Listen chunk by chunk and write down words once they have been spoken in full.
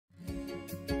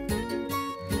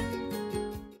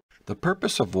The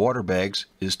purpose of water bags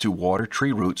is to water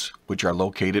tree roots, which are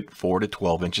located 4 to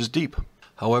 12 inches deep.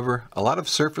 However, a lot of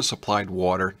surface applied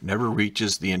water never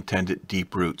reaches the intended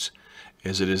deep roots,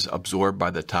 as it is absorbed by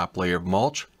the top layer of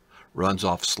mulch, runs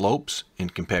off slopes in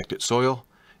compacted soil,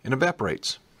 and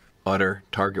evaporates. Udder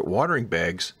target watering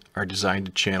bags are designed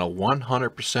to channel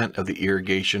 100% of the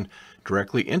irrigation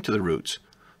directly into the roots,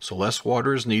 so less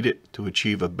water is needed to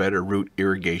achieve a better root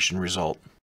irrigation result.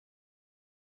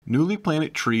 Newly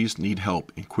planted trees need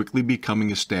help in quickly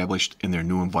becoming established in their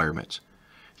new environments.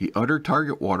 The Udder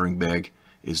target watering bag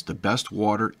is the best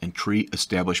water and tree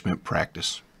establishment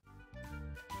practice.